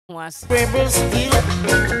This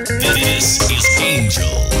is Angel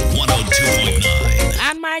 102.9.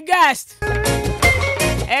 And my guest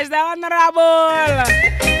is the Honorable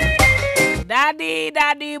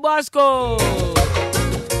Daddy Bosco.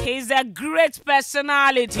 He's a great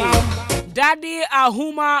personality. Daddy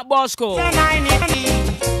Ohemaa Bosco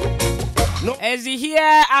is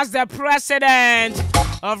here as the president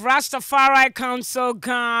of Rastafari Council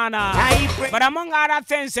Ghana. But among other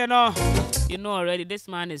things, you know already, this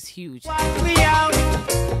man is huge. And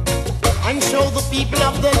show the people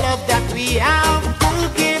of the love that we have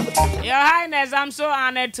to give. Your Highness, I'm so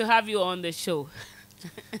honored to have you on the show.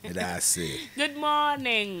 That's it. Good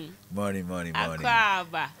morning. Morning.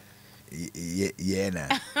 Akwaba.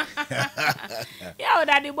 Yeah. Yo,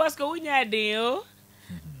 Daddy Bosco, deal.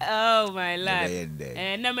 Oh my lord.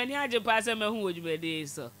 Na many aje pass me hu ojumede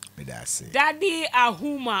so. Daddy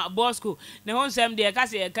Ohemaa Bosco. Na hon sem de ka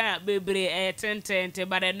se kan bebre tentente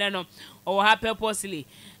but no or ha purposely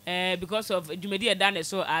because of ojumede done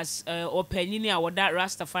so as opanyini awoda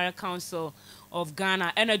Rastafari Council of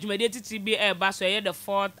Ghana and ojumede TTB ba so the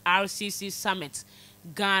 4th RCC Summit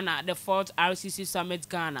Ghana, the 4th RCC Summit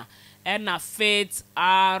Ghana and a Faith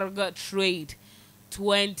Arg Trade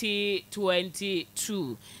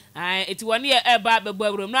 2022. It's 1 year about the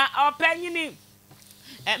boy room. Now, our penny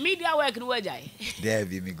media work in Woyeje. There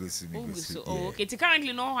be me go. Oh, okay. It's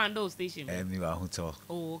currently no handle station.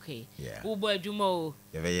 Oh, okay. Yeah. Ubo Jumo.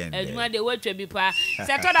 Juma the word to be pa.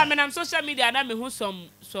 Settled I mean I'm social media and I mean who some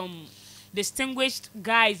distinguished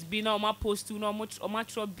guys being on my post to know much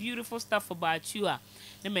beautiful stuff about you.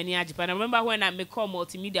 The many Japan. I remember when I make call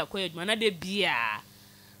multimedia quiet man de beer.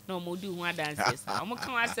 No more do one dances. I'm gonna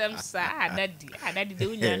come some sad daddy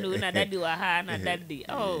do you know daddy wahana daddy.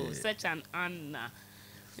 Oh, such an honor.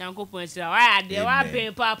 Now go point out. They were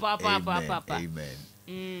paying papa.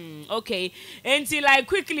 Amen. Okay. Until like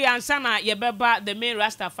quickly and sana yebeba the main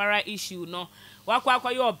Rastafari issue no.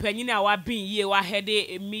 Wakwa your opinion our being ye wa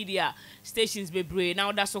heade media stations be brave.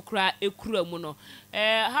 Now that's okra ekura mu no.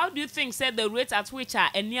 How do you think said the rate at which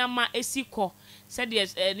eniama esiko said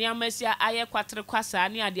yes eniama sia aye kwatre kwasa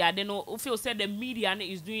ni ade no feel said the media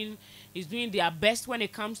is doing their best when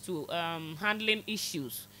it comes to handling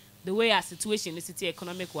issues the way our situation is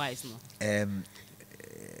economic wise no.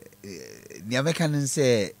 Niame can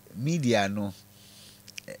say media no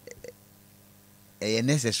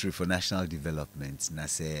necessary for national development na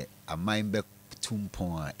say a mind be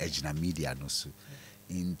tumpon ejina media no so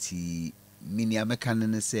inti niame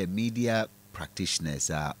can say media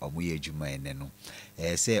practitioners are Woyeje no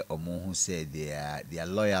say omo who say their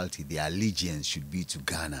loyalty, their allegiance should be to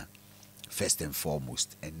Ghana first and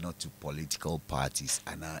foremost and not to political parties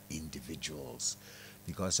and individuals,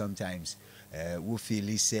 because sometimes we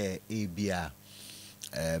feel say ABN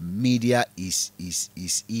media is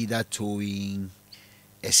either towing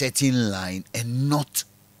a certain line and not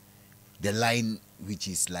the line which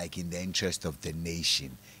is like in the interest of the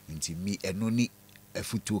nation. Into me and only a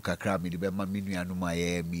futu kakra me the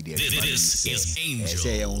media. This is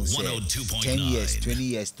Angel 102.9. 10 years, 20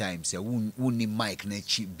 years time say uni mic na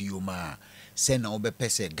cheap bioma send obe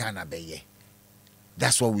pese Ghana beye.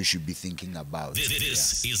 That's what we should be thinking about.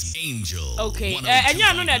 This is Angel. Okay. And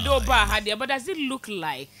you know that do bar had there, but does it look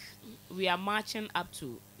like we are marching up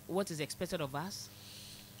to what is expected of us?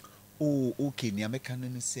 Oh, okay. Niame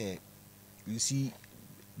say, you see,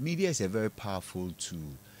 media is a very powerful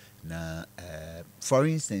tool. Now, for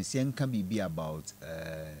instance, it can be about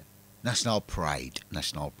national pride.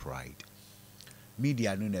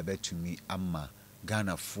 Media no never to me amma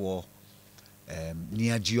Ghana for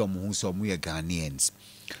near Giom who some we are Ghanaians.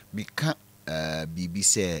 Me can BB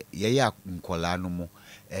say ya nkola no mo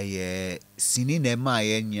sini na ma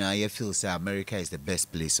ya feel say America is the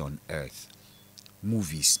best place on earth.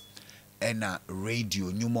 Movies and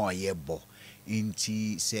radio nyumo ayebo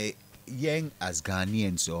inti say young as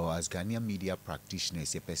Ghanaians or as Ghanaian media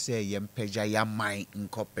practitioners ye say yem peja ya mind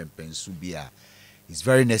nko pempensubia. It's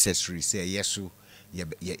very necessary say yesu ye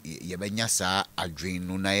benya sa adwin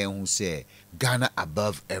no na ye hu say Ghana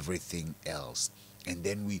above everything else. And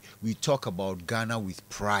then we talk about Ghana with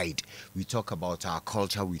pride. We talk about our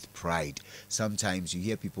culture with pride. Sometimes you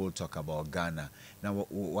hear people talk about Ghana. Now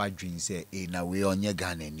what dream say, now we on your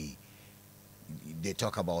Ghana ni. They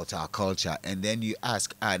talk about our culture, and then you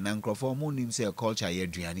ask, Nankro moon say culture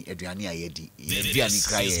Adriani ayedi. Adriani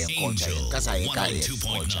cry culture.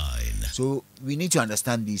 So we need to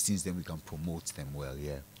understand these things, then we can promote them well,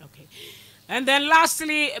 yeah. Okay. And then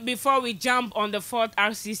lastly, before we jump on the 4th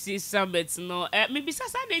RCC Summit, maybe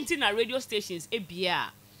Sasa 19 radio stations,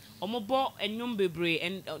 ABN Omobo and Bebre,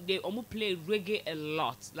 and they almost play reggae a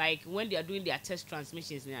lot, like when they are doing their test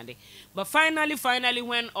transmissions in a day. But finally,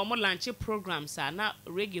 when Omo launch programs are now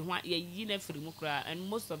reggae, and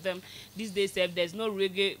most of them these days there's no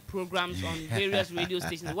reggae programs on various radio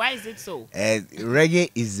stations. Why is it so?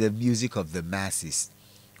 Reggae is the music of the masses.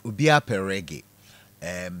 Ubia per reggae.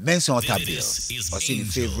 Mention Otabil, or the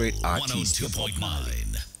favorite artist of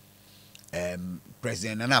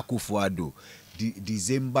President Nana Akufo-Addo.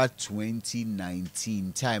 December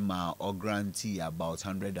 2019 time or grantee about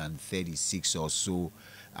 136 or so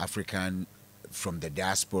African from the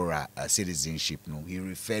diaspora citizenship. No, he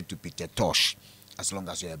referred to Peter Tosh. As long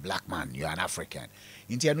as you're a black man, you're an African.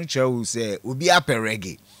 Inti who say ubi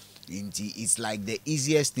reggae. It's like the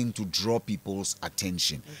easiest thing to draw people's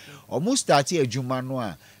attention. Almost started a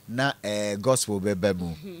Jumanwa na gospel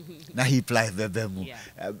bebemu na hip life bebemu.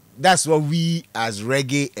 That's what we as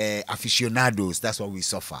reggae aficionados, that's what we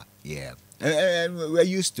suffer. Yeah. And we're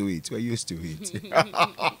used to it.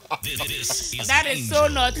 That is so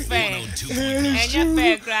not fair. And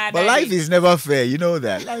you're fair, but life is never fair. You know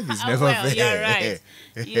that. Life is never fair. You're right.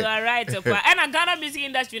 You are right. And I Ghana music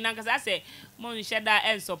industry now, because I say, Mon Shada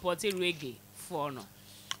and supporting reggae for no.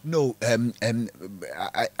 No,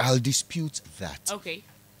 I'll dispute that. Okay.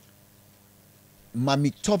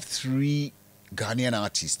 Mami top 3 Ghanaian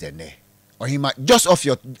artists in there. Ohemaa, just off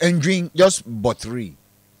your engine, just but 3.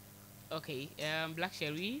 Okay, Black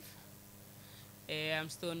Sherif,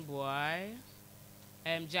 Stone Boy,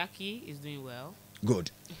 Jackie is doing well.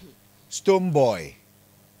 Good. Stone Boy,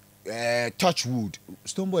 Touchwood.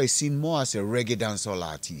 Stone Boy is seen more as a reggae dancehall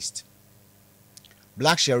artist.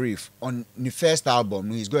 Black Sherif, on the first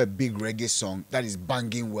album, he's got a big reggae song that is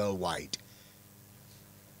banging worldwide.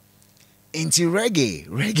 Into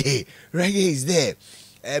reggae is there.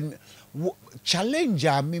 Challenger,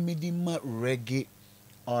 Mimidima reggae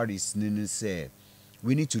artists say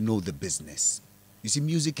we need to know the business. You see,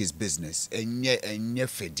 music is business.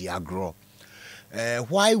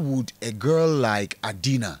 Why would a girl like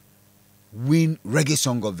Adina win Reggae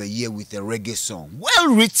Song of the Year with a reggae song?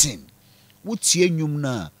 Well written.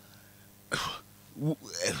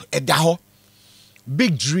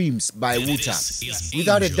 Big Dreams by Wuta.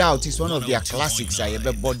 Without a doubt, it's one of their classics. I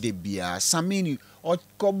ever bought the beer. Samini or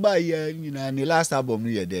Koba, in the last album,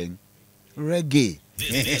 reggae.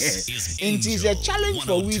 It is a challenge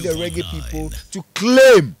for we the reggae people to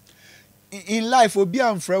claim in life. Obi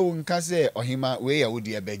and Frew can say Ohemaa we would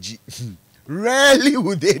beji. Rarely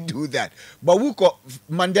would they do that. But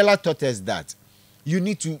Mandela taught us that you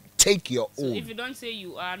need to take your own. So if you don't say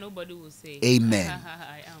you are, nobody will say. Amen.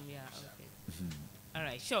 I am. Yeah. Okay. All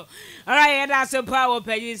right. Sure. All right. That's a power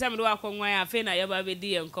page. Some do now. The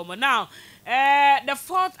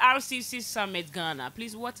 4th RCC Summit Ghana.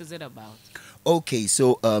 Please, what is it about? Okay,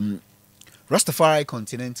 so Rastafari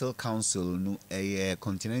Continental Council, a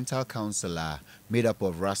continental council made up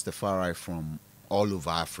of Rastafari from all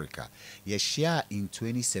over Africa. Share in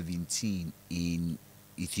 2017 in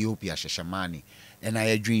Ethiopia, Shashamani, and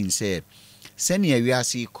I dream said, "Seni we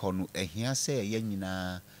see konu ehia say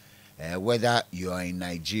yenina whether you are in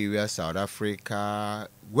Nigeria, South Africa,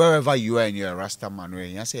 wherever you are, and you're a Rastaman,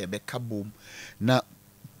 ehia say be kaboom na."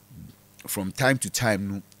 From time to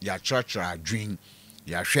time, your church dream,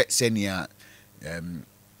 your share senior, yen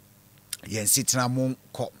sitramon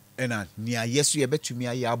ko, ena niya yesu ye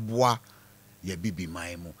betumi ya boa ye bibi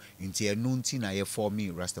maimu. Inti ye nunti na ye for me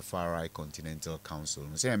Rastafari Continental Council.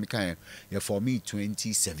 Say me kan ye for me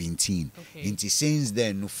 2017. Okay. Inti since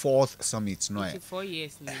then 4th summit no. 4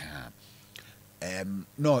 years now.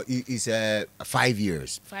 No, it's 5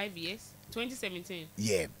 years. 5 years. 2017.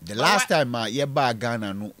 Yeah, the last time ye ba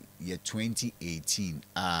Ghana no ye 2018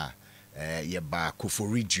 ye ba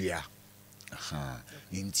Koforidua.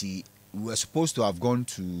 Inti we were supposed to have gone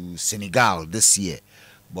to Senegal this year,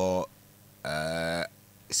 but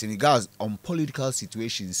Senegal's on political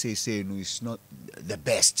situation say no, it's not the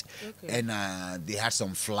best. Okay. And they had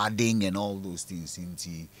some flooding and all those things.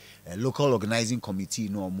 Inti local organizing committee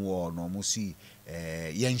no more see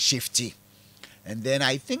yen shifty. And then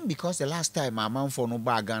I think because the last time my man for no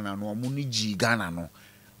bag Ghana no muniji Ghana no,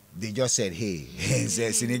 they just said, hey,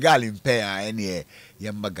 Senegal in pair any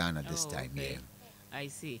yamba Ghana this time. Okay. Yeah. I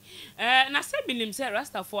see. Na se binim se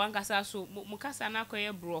Rastafari ankasa so mukasa na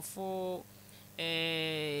koye brofo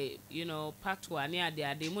you know patwa ne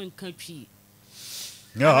ade mo nka twi.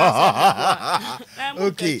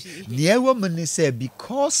 Okay. Near woman said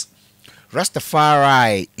because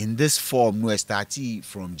Rastafari in this form no started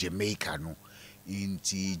from Jamaica no.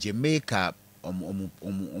 Into Jamaica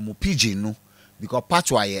pidgin no, because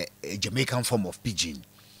patois a Jamaican form of pidgin.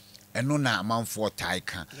 eno na amanfo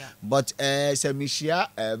taika but semishia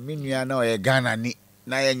minua na o Ghana ni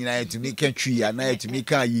na ye nyina yetumi ka twi na yetumi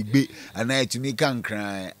ka yigbe na yetumi ka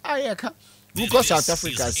nkran ayeka because South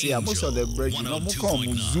Africa see most of the brethren no mo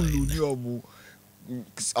come Zulu ni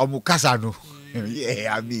omu kasa no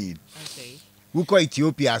yeah I mean okay we call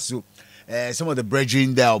Ethiopia so some of the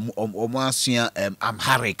brethren there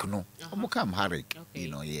Amharic no Amharic you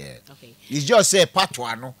know yeah okay it's just say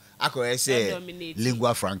patois no I say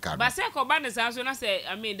lingua franca but say Kobana so na say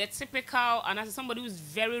I mean the typical and as somebody who's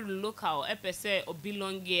very local say or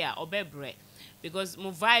belong here or bebre because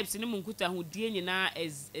my vibes in munkuta hu die nyina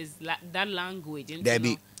is that language there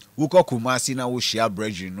be Wuko Kumasi na wo share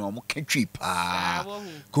brethren no mo ketwi pa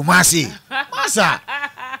Kumasi masa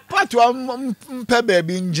patwa mpe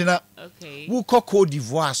baby njina okay Wuko Cote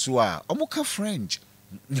d'Ivoire so a omo ka French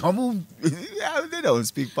they don't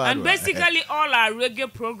speak part and basically all our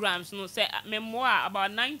reggae programs no say memoir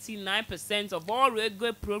about 99% of all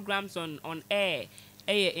reggae programs on air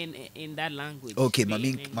in that language. Okay,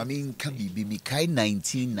 mami can be me kai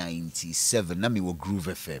 1997 na me wo Groove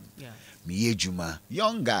FM. Yeah. Me ejuma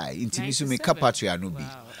young guy intimisu me kapatria no bi.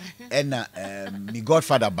 And me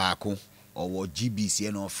godfather bako or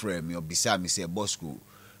GBC no friend me obisa me say Bosco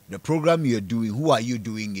the program you're doing, who are you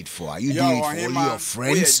doing it for? Are you doing it for only your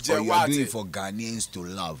friends or you are doing it for Ghanaians to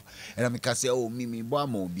love? And I can say, oh, me,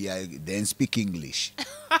 then speak English.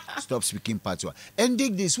 Stop speaking patois. And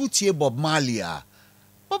dig this, what's here Bob Marley?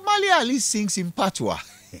 Bob Marley at least sings in patois.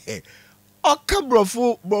 Oh, come,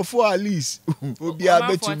 brofo at least.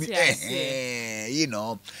 You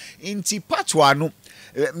know, inti patois no.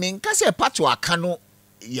 Me nkase patois kano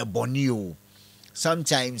ye bonio.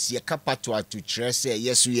 Sometimes you kapatwa to trust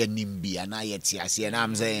yes we nimbi and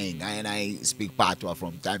I'm saying I speak patois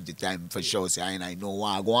from time to time for sure say I know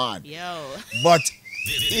what I go on. Yo. But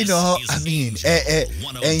you know I mean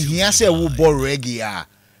and he say we bor reggae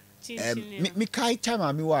me kai time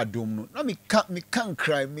I me wa dom no me can't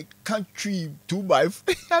cry me can't tree 2x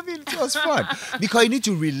I mean it was fun because you need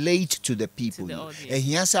to relate to the people and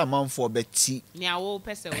he say man for Betty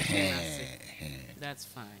that's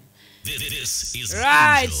fine. This is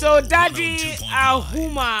right, so Daddy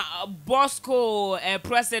Ahuma Bosco,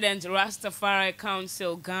 President Rastafari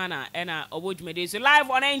Council Ghana, and Woyeje. So live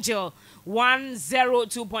on Angel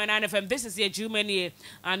 102.9 FM. This is your Jumani,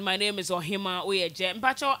 and my name is Ohemaa Woyeje.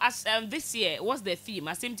 Mpacho, as this year, what's the theme?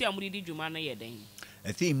 I seem to amudi Jumana yeden.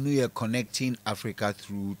 The theme New Year connecting Africa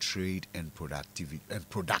through trade and productivity and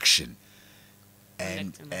production,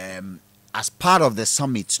 and as part of the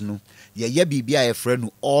summit, a friend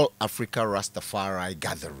all Africa Rastafari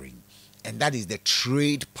gathering, and that is the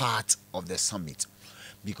trade part of the summit,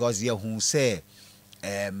 because who say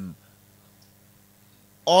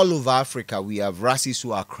all over Africa we have racists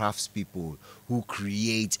who are craftspeople who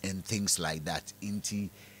create and things like that. Inti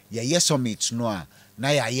summit now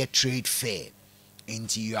trade fair.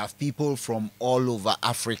 Inti you have people from all over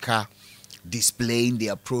Africa displaying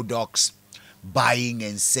their products, buying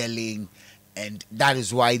and selling. And that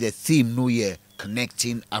is why the theme New Year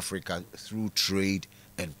connecting Africa through trade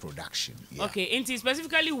and production. Yeah. Okay, Inti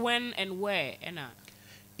specifically when and where?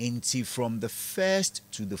 Inti from the 1st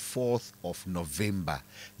to the 4th of November.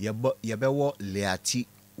 Yabewo Leati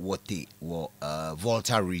Wote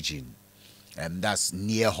Volta region. That's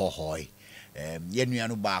near Hohoi.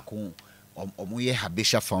 Yenuanu Baku Omuye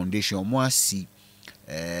Habesha Foundation Omuasi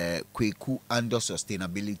Kweku Under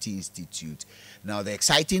Sustainability Institute. Now the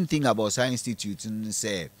exciting thing about Science Institute is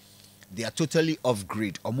they are totally off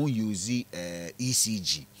grid. Omo use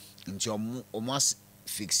ECG into almost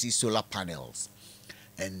fixed solar panels,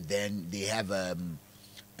 and then they have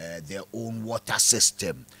their own water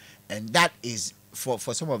system, and that is for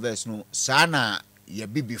some of us no sana ye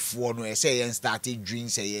be before no say and started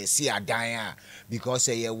drinks say see a dying because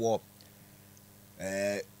say wo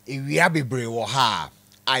we have be brave ha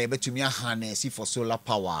I bet to me a harness for solar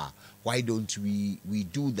power. Why don't we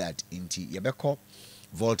do that in Yebeko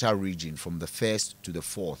Volta region from the 1st to the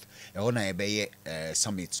 4th?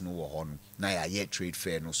 Summits no on na trade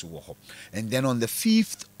fair no so. And then on the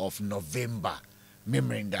 5th of November,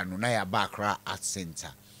 Memoranda no na Accra Art Center.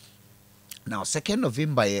 Now 2nd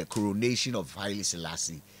November coronation of Haile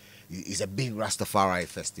Selassie is a big Rastafari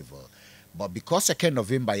festival. But because 2nd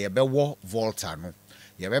November Yebewo Volta no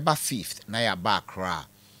Yebeba 5th na Accra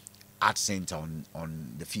Art Center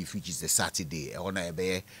on the 5th, which is the Saturday, on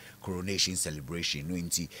a coronation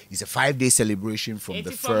celebration. It's a 5-day celebration from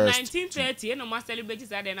the first. From 1930, no more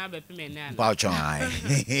celebrations are there now.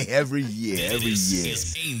 Every year. This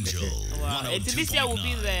is Angel. Wow. This year will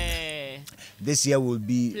be the This year will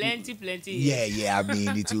be plenty. Yeah. I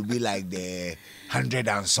mean, it will be like the 100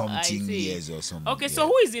 and something years or something. Okay, so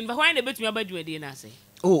who is in? Why the bet me about you na say?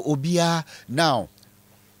 Oh, Obia. Now,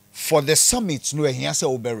 for the summit, no, he has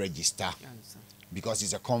to register. Because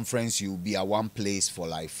it's a conference, you'll be at one place for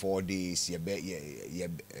like 4 days. You'll be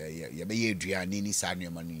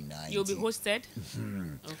hosted?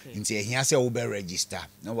 Okay. And he has to register.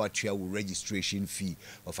 Now what you have registration fee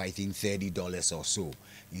of I think $30 or so.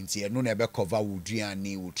 Into no never cover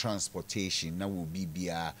with transportation. Now will be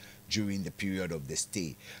during the period of the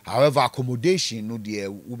stay. However, accommodation no dear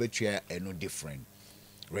no different.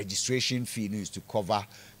 Registration fee is to cover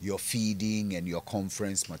your feeding and your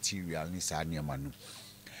conference material.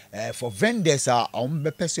 For vendors,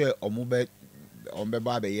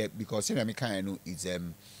 because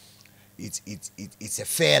it's a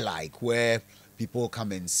fair like where people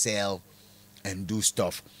come and sell and do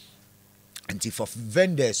stuff. And for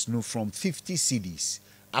vendors, from 50 cedis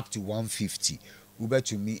up to 150, Uber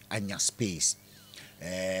to me and your space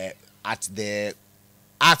at the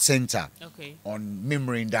Art Center on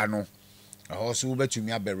Memorandano. Also, over to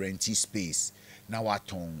me a renty space. Now, what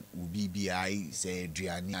tongue will BBI say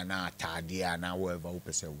Driana, Tadia, now whoever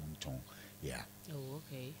opens a one tongue. Yeah. Oh,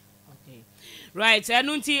 okay. Right. I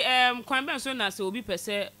don't see Kwamben so na so be per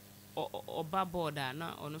se or baboda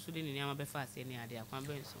na or no so in Yama fast any idea.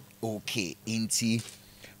 Kwamben so. Okay, inti.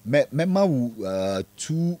 Mema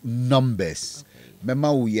 2 numbers.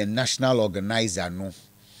 Mema we national organizer no.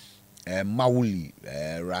 Mauli,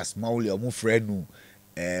 Ras Mauli, or Mufrenu,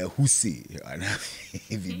 Husi,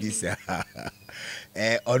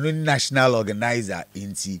 on national organizer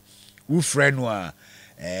in T. Ufrenwa,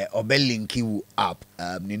 Obelinki up.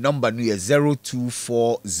 The number new is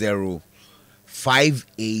 0240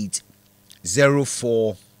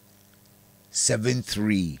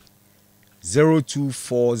 580473.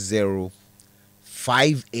 0240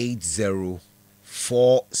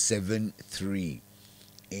 580473.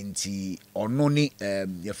 Inti ononi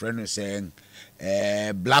your friend is saying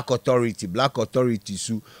black authority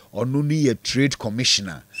so ononi a trade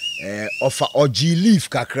commissioner offer oji leave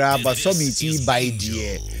kakra but some it by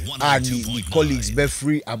dear and the colleagues be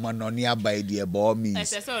free amanonia by dear bo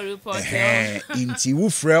means inti wo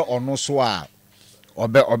frɛ ono so a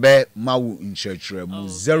obe mawu in church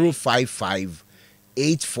 055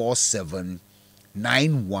 847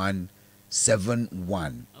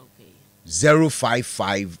 9171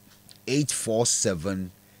 055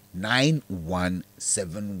 847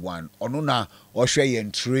 9171. Onuna Osha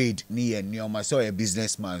yen trade ni yen nyoma so a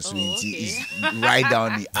businessman so it is right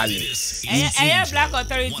down the alley. Black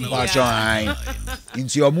authority.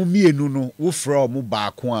 Into your mummy no wo from mu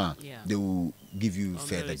baako a they will give you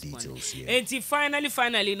further details here. And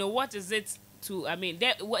finally, what is it to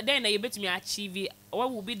then you bet me achieve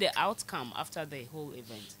what will be the outcome after the whole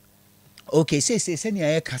event? Okay, say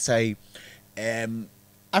senior kasai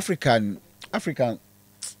African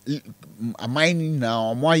mining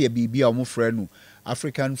now mo ye bibia o mo frɛ no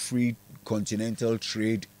African Free Continental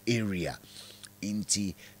Trade Area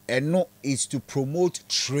inti eno is to promote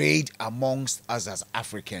trade amongst us as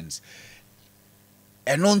Africans.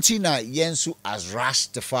 Enonti na yensu as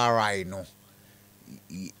Rastafari no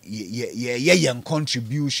ye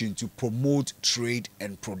contribution to promote trade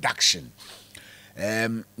and production.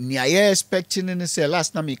 Ni I expecting in say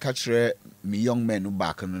last time me catch me young men who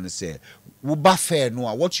back and say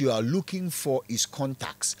what you are looking for is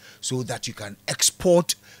contacts so that you can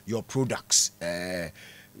export your products.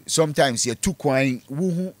 Sometimes you too quite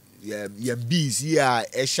your bees here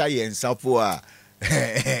esha and sapua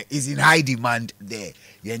is in high demand there.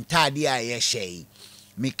 Your entire shay.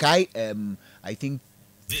 Mikai I think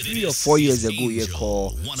 3 or 4 years ago, you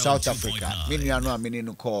call South Africa. Many are not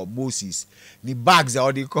call Moses. The bags are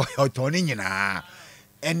already called Toninina.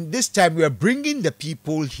 And this time we are bringing the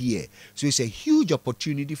people here. So it's a huge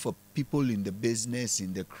opportunity for people in the business,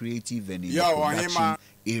 in the creative and in the production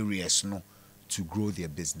areas to grow their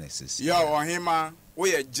businesses. Ohemaa,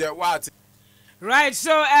 Woyeje. Right, so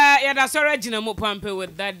yeah, that's original mo pampe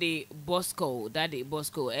with Daddy Bosco.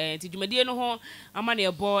 And Tijumadi no ho amani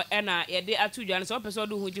ebo na ye de atu dwan so person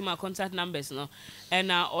do hujima contact numbers no.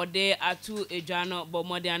 And or de atu edwano bo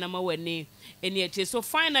mode anama weni eni. So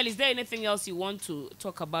finally, is there anything else you want to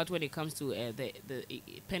talk about when it comes to the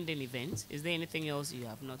pending event? Is there anything else you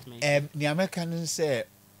have not mentioned? The Americans say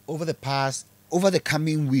over the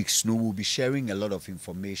coming weeks, we'll be sharing a lot of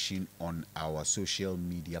information on our social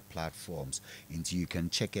media platforms. You can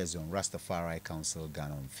check us on Rastafari Council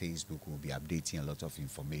Ghana on Facebook. We'll be updating a lot of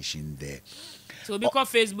information there. So we'll be called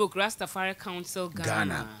Facebook Rastafari Council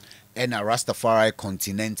Ghana. and a Rastafari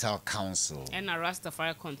Continental Council.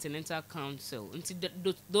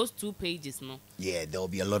 Those 2 pages, no? Yeah, there will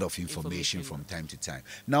be a lot of information from time to time.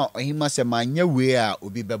 Now, he must say, my new way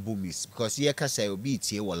obi bebumis because here can say obi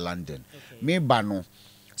here or London. Me bano.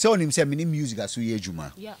 So on him say many music as we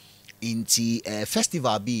juma. Yeah. Inti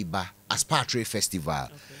festival be ba Aspatre Festival.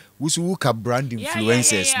 Wusu ka brand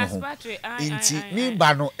influencers no. Inti me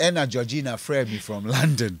bano ena Georgina friend me from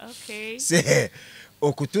London. Okay. Say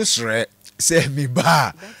okutusre say me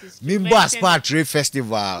ba Aspatre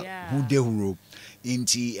Festival who de huro.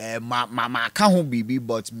 Inti mama ka ho bibi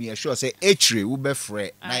but me sure say etre wo be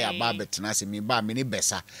frɛ na ya ba betena se me ba me ne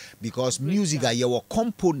besa because music a your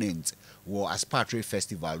component wo Aspatre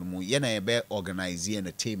Festival mu ye na ye be organize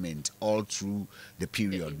entertainment all through the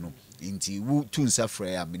period no inti wo tunsa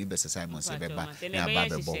frɛ a me ne besa Simon se be ba na ba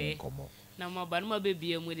be bo komo na mo ba no ma be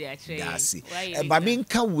bia mu de a kyerɛ yasi ba me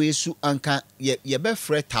nka we su anka ye be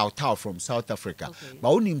frɛ Tau from South Africa but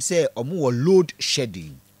onim say omo wo load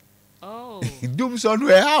shedding. Oh. Doom son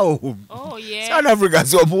we home. Oh yeah. South Africa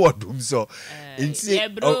so more doom so.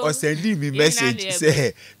 Or sending me message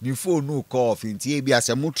say my phone no call off inti e bi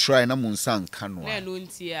asem try na mun san kanwa.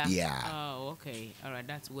 Yeah. Oh okay. All right,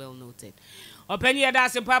 that's well noted. Openya da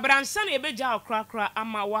se pabran san e be ja okrakra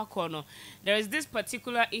ama wako no. There is this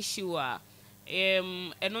particular issue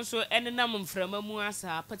and also enenam mframa mu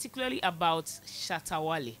asa particularly about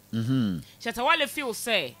Shatawale. Shatawale feel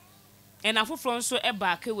say and I from so a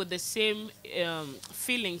back with the same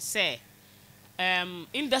feeling say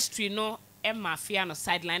industry no mafia no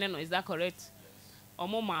sideline no, is that correct? Or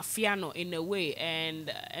more mafia no in a way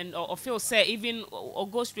and or feel say even or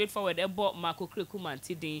go straight forward about Marco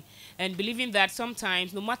Krekuman and believing that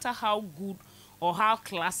sometimes no matter how good or how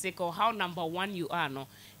classic or how number one you are no,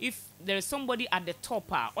 if there is somebody at the top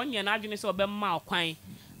on your argument so be ma kwan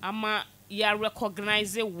ama ya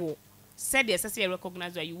recognize wo said yes, I say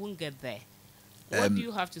recognize that you won't get there. What do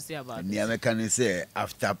you have to say about this? I can say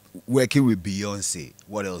after working with Beyonce,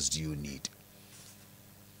 what else do you need?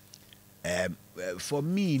 For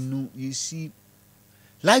me, no, you see,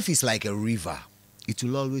 life is like a river. It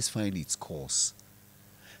will always find its course.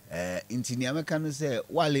 In Tinyama can say,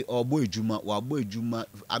 Wale or boy Juma,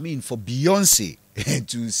 I mean, for Beyonce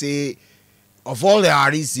to say, of all the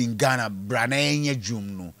artists in Ghana, Brananya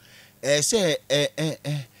Jumno, say,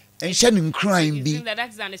 and shedding crime be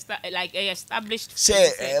that's like a established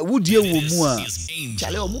say would you mua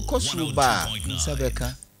chale omuko suba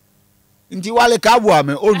sabeka ndi wale kabwa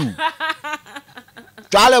me onu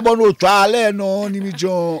chale bono chale no ni mi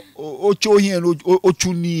jo ocho here no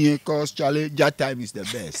ochuni cause chale that time is the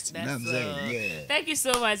best. You know what I'm saying? Yeah. Thank you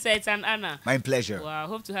so much, Seth and Anna. My pleasure. Wow,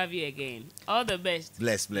 hope to have you again. All the best.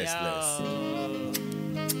 Bless.